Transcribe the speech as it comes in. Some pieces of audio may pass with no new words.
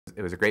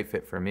It was a great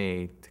fit for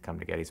me to come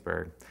to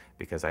Gettysburg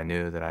because I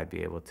knew that I'd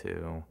be able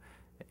to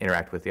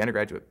interact with the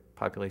undergraduate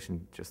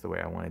population just the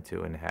way I wanted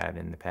to and had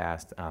in the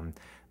past,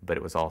 but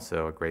it was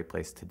also a great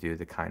place to do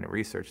the kind of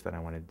research that I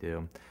wanted to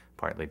do,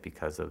 partly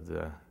because of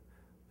the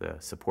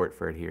support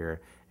for it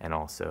here, and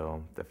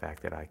also the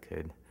fact that I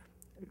could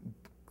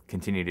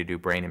continue to do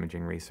brain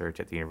imaging research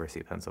at the University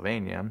of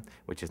Pennsylvania,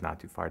 which is not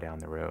too far down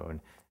the road.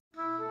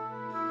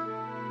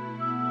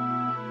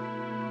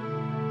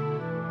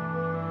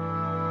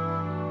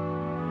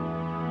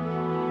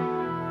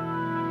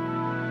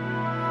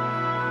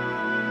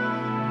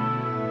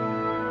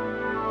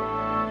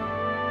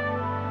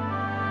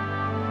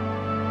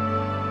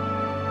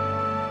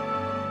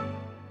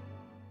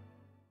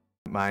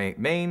 My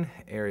main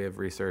area of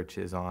research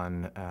is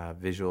on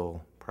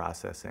visual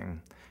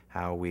processing,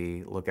 how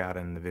we look out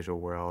in the visual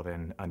world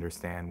and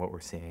understand what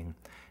we're seeing.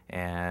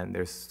 And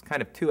there's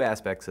kind of two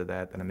aspects of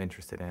that I'm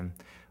interested in.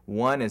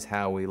 One is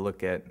how we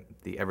look at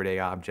the everyday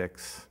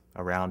objects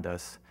around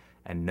us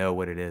and know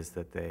what it is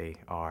that they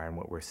are and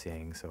what we're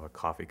seeing. So a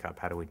coffee cup,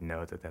 how do we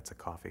know that that's a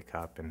coffee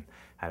cup? And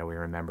how do we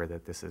remember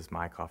that this is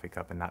my coffee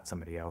cup and not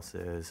somebody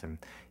else's? And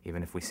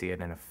even if we see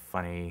it in a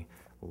funny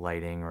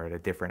lighting or at a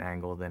different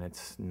angle than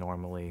it's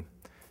normally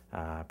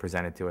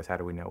presented to us, how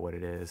do we know what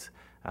it is?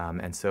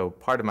 And so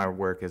part of my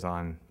work is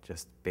on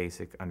just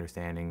basic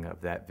understanding of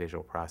that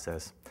visual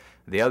process.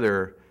 The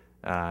other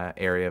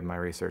area of my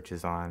research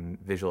is on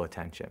visual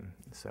attention.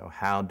 So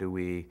how do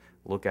we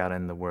look out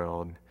in the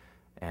world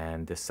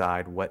and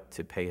decide what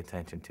to pay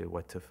attention to,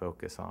 what to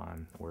focus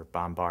on? We're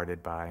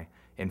bombarded by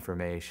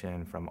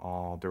information from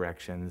all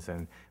directions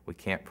and we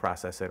can't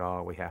process it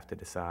all. We have to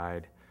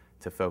decide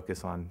to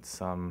focus on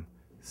some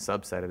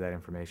subset of that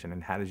information,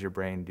 and how does your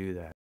brain do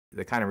that?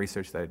 The kind of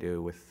research that I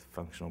do with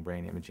functional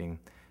brain imaging,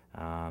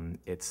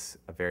 it's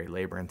a very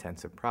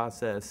labor-intensive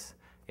process.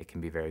 It can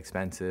be very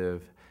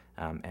expensive,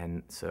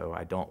 and so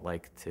I don't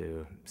like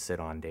to sit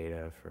on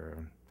data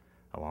for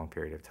a long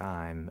period of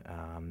time,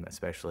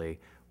 especially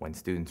when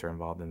students are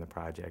involved in the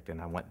project,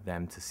 and I want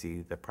them to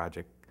see the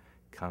project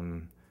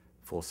come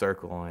full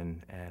circle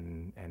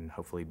and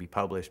hopefully be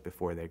published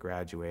before they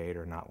graduate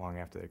or not long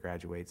after they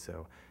graduate.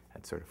 So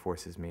that sort of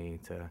forces me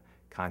to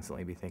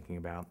constantly be thinking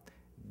about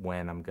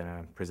when I'm going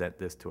to present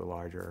this to a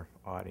larger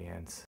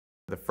audience.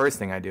 The first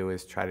thing I do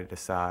is try to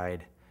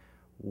decide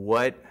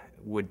what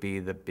would be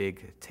the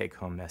big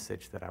take-home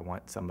message that I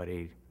want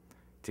somebody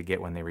to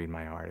get when they read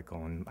my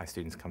article. And my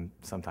students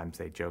sometimes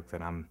they joke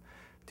that I'm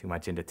too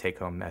much into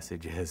take-home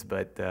messages,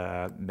 but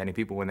many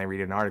people, when they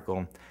read an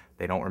article,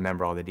 they don't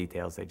remember all the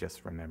details, they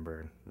just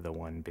remember the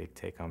one big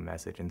take-home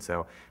message. And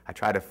so I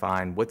try to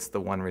find what's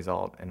the one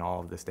result in all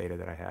of this data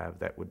that I have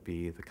that would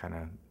be the kind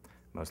of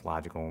most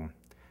logical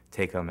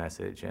take-home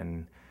message,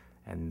 and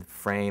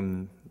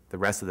frame the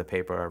rest of the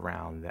paper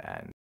around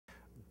that.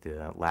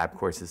 The lab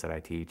courses that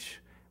I teach,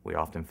 we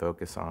often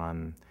focus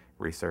on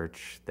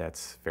research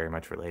that's very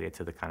much related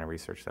to the kind of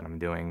research that I'm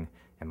doing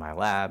in my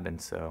lab, and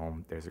so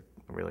there's a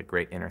really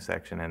great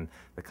intersection, and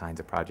the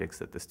kinds of projects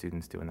that the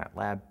students do in that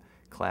lab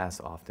class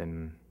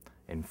often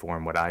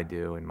inform what I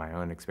do in my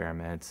own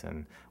experiments,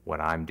 and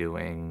what I'm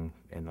doing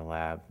in the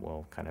lab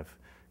will kind of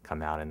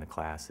come out in the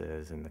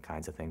classes and the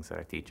kinds of things that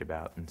I teach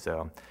about. And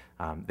so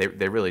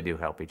they really do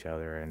help each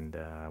other, and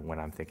when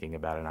I'm thinking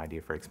about an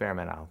idea for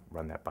experiment, I'll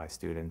run that by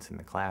students in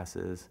the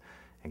classes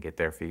and get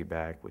their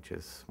feedback, which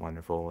is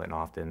wonderful. And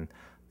often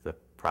the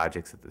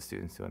projects that the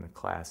students do in the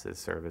classes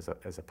serve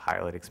as a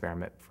pilot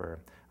experiment for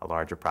a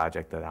larger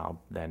project that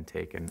I'll then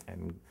take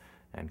and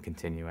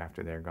continue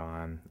after they're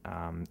gone.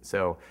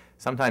 So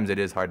sometimes it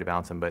is hard to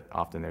balance them, but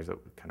often there's a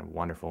kind of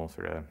wonderful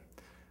sort of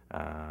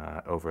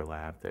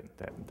overlap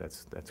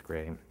that's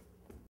great.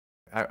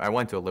 I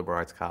went to a liberal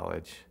arts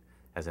college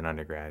as an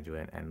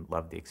undergraduate and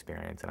loved the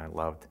experience, and I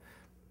loved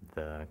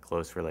the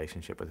close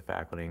relationship with the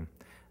faculty.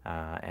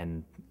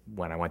 And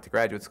when I went to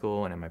graduate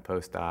school and in my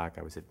postdoc,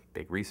 I was at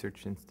big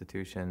research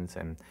institutions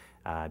and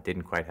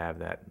didn't quite have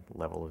that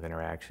level of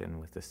interaction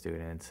with the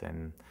students.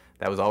 And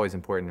that was always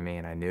important to me,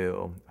 and I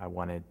knew I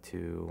wanted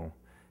to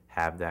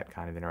have that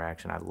kind of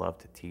interaction. I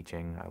loved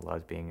teaching. I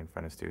loved being in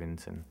front of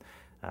students and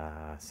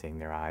seeing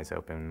their eyes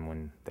open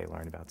when they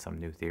learn about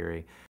some new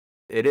theory.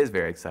 It is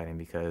very exciting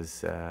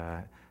because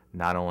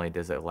not only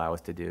does it allow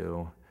us to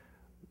do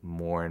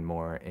more and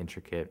more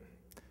intricate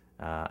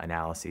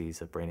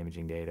analyses of brain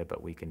imaging data,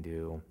 but we can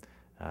do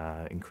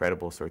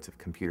incredible sorts of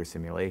computer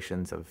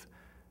simulations of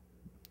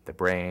the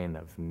brain,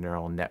 of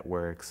neural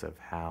networks, of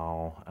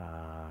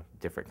how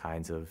different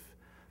kinds of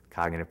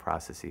cognitive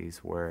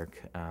processes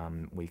work.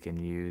 We can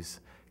use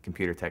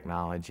computer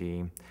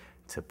technology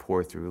to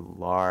pour through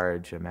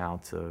large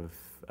amounts of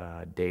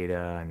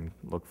data and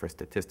look for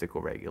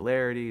statistical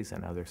regularities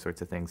and other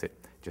sorts of things that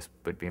just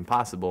would be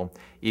impossible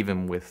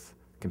even with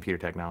computer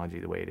technology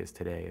the way it is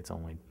today. It's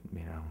only,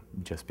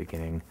 just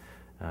beginning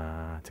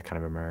to kind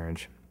of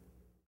emerge.